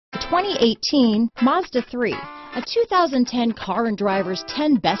2018 Mazda 3. A 2010 Car and Driver's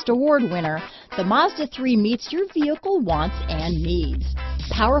 10 Best Award winner, the Mazda 3 meets your vehicle wants and needs.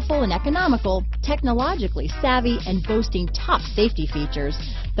 Powerful and economical, technologically savvy, and boasting top safety features,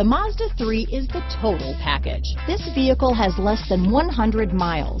 the Mazda 3 is the total package. This vehicle has less than 100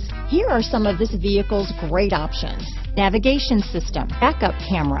 miles. Here are some of this vehicle's great options: navigation system, backup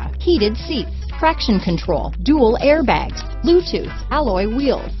camera, heated seats, traction control, dual airbags, Bluetooth, alloy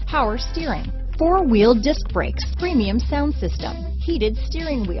wheels, power steering, four-wheel disc brakes, premium sound system, heated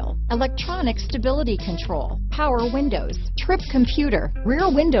steering wheel, electronic stability control, power windows, trip computer,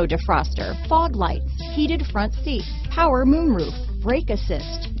 rear window defroster, fog lights, heated front seats, power moonroof, brake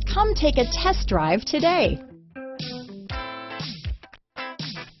assist. Come take a test drive today.